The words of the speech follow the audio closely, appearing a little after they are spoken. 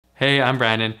Hey, I'm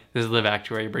Brandon. This is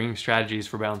LiveActuary, bringing strategies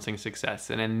for balancing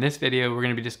success. And in this video, we're going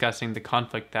to be discussing the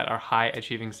conflict that our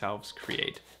high-achieving selves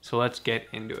create. So let's get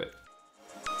into it.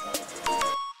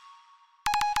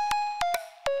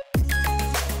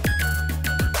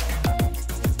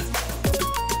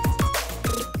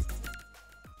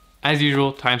 As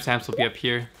usual, timestamps will be up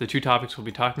here. The two topics we'll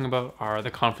be talking about are the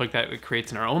conflict that it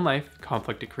creates in our own life,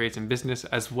 conflict it creates in business,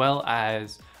 as well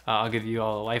as I'll give you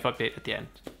all a life update at the end.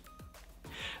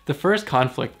 The first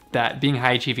conflict that being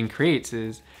high achieving creates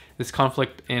is this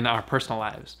conflict in our personal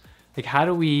lives. Like, how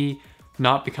do we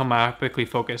not become myopically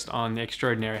focused on the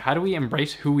extraordinary? How do we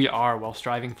embrace who we are while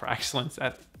striving for excellence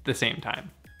at the same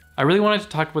time? I really wanted to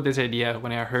talk about this idea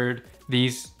when I heard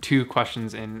these two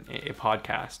questions in a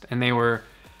podcast, and they were,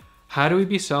 how do we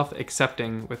be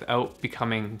self-accepting without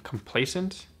becoming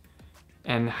complacent?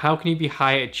 And how can you be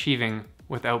high achieving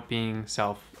without being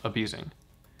self-abusing?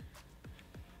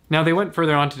 Now, they went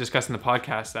further on to discuss in the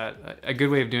podcast that a good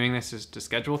way of doing this is to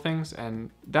schedule things. And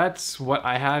that's what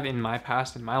I have in my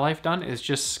past and my life done, is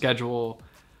just schedule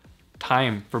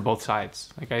time for both sides.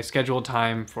 Like, I schedule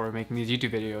time for making these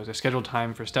YouTube videos. I schedule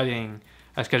time for studying.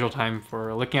 I schedule time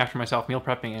for looking after myself, meal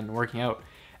prepping and working out.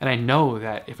 And I know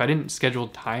that if I didn't schedule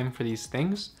time for these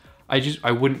things,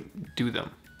 I wouldn't do them.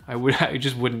 I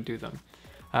just wouldn't do them.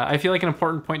 I feel like an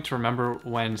important point to remember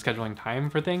when scheduling time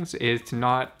for things is to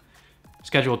not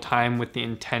schedule time with the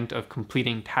intent of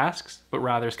completing tasks, but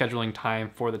rather scheduling time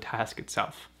for the task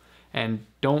itself. And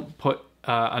don't put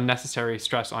unnecessary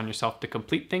stress on yourself to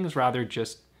complete things, rather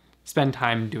just spend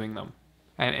time doing them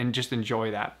and just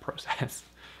enjoy that process.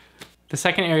 The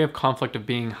second area of conflict of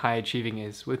being high achieving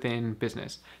is within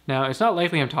business. Now, it's not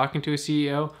likely I'm talking to a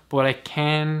CEO, but what I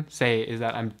can say is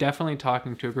that I'm definitely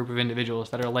talking to a group of individuals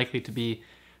that are likely to be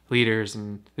leaders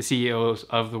and the CEOs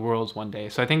of the world one day.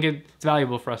 So I think it's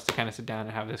valuable for us to kind of sit down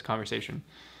and have this conversation.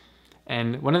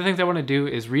 And one of the things I want to do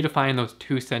is redefine those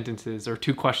two sentences or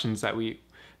two questions that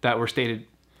were stated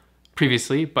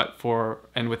previously, but for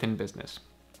and within business.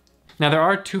 Now, there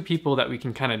are two people that we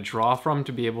can kind of draw from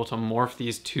to be able to morph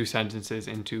these two sentences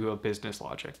into a business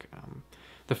logic.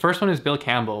 The first one is Bill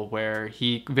Campbell, where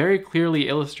he very clearly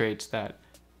illustrates that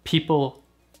people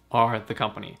are the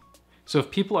company. So if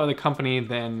people are the company,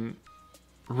 then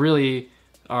really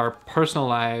our personal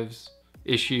lives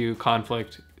issue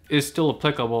conflict is still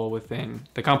applicable within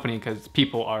the company because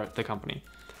people are the company.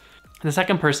 The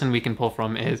second person we can pull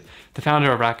from is the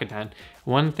founder of Rakuten.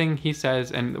 One thing he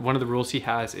says, and one of the rules he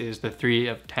has, is the 3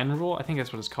 of 10 rule. I think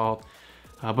that's what it's called.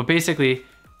 But basically,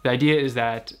 the idea is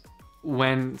that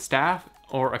when staff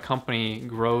or a company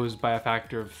grows by a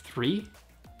factor of 3,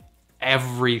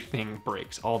 everything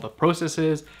breaks. All the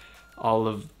processes, all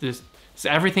of this, so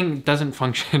everything doesn't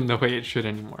function the way it should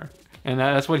anymore. And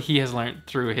that's what he has learned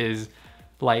through his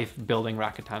life building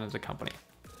Rakuten as a company.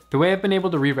 The way I've been able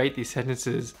to rewrite these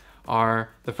sentences are,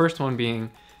 the first one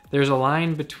being, there's a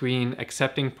line between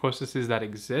accepting processes that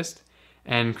exist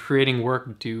and creating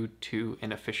work due to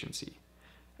inefficiency,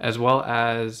 as well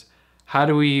as how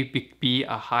do we be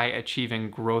a high achieving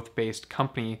growth-based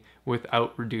company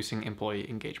without reducing employee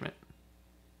engagement.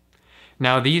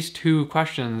 Now, these two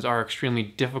questions are extremely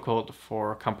difficult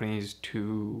for companies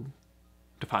to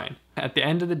define. At the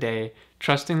end of the day,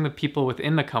 trusting the people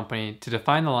within the company to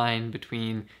define the line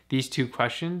between these two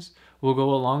questions will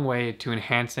go a long way to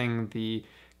enhancing the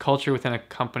culture within a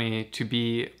company to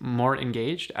be more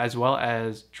engaged, as well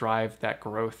as drive that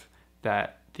growth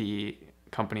that the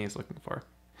company is looking for.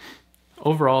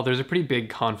 Overall, there's a pretty big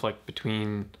conflict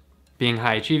between being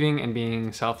high achieving and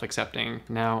being self-accepting.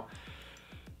 Now,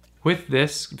 with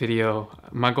this video,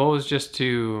 my goal is just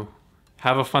to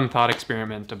have a fun thought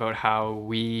experiment about how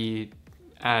we,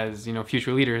 as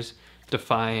future leaders,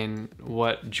 define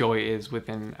what joy is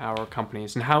within our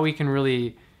companies and how we can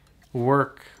really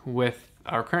work with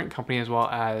our current company as well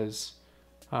as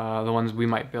the ones we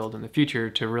might build in the future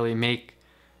to really make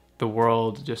the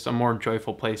world just a more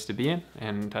joyful place to be in.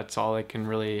 And that's all I can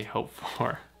really hope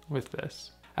for with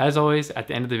this. As always, at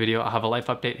the end of the video, I'll have a life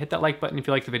update. Hit that like button if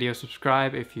you like the video,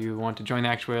 subscribe if you want to join the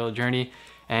actuarial journey,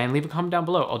 and leave a comment down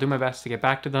below. I'll do my best to get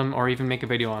back to them or even make a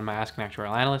video on my Ask an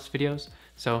Actuarial Analyst videos.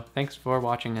 So thanks for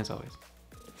watching as always.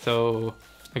 So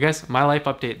I guess my life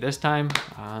update this time,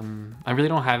 I really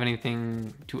don't have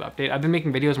anything to update. I've been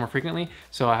making videos more frequently,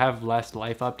 so I have less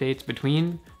life updates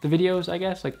between the videos, I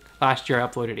guess. Like last year I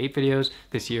uploaded 8 videos.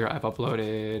 This year I've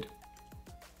uploaded,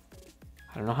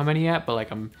 I don't know how many yet, but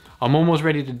like I'm almost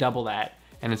ready to double that,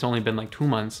 and it's only been like 2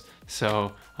 months.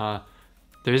 So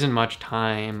there isn't much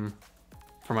time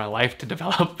for my life to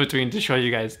develop between to show you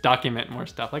guys, document more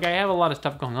stuff. Like, I have a lot of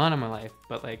stuff going on in my life,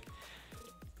 but like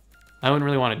I wouldn't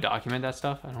really want to document that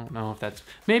stuff. I don't know if that's,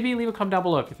 maybe leave a comment down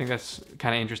below if you think that's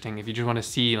kind of interesting, if you just want to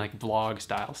see like vlog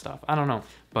style stuff. I don't know.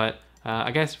 But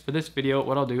I guess for this video,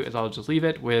 what I'll do is I'll just leave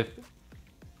it with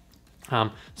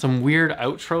some weird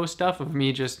outro stuff of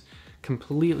me just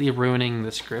completely ruining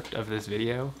the script of this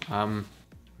video.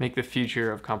 Make the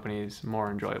future of companies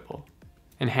more enjoyable.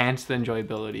 Enhance the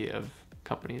enjoyability of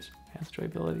companies.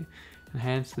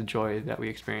 Enhance the joy that we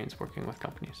experience working with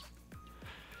companies.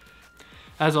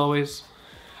 As always.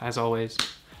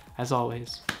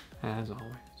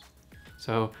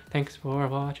 So thanks for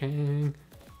watching.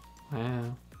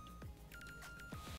 Wow.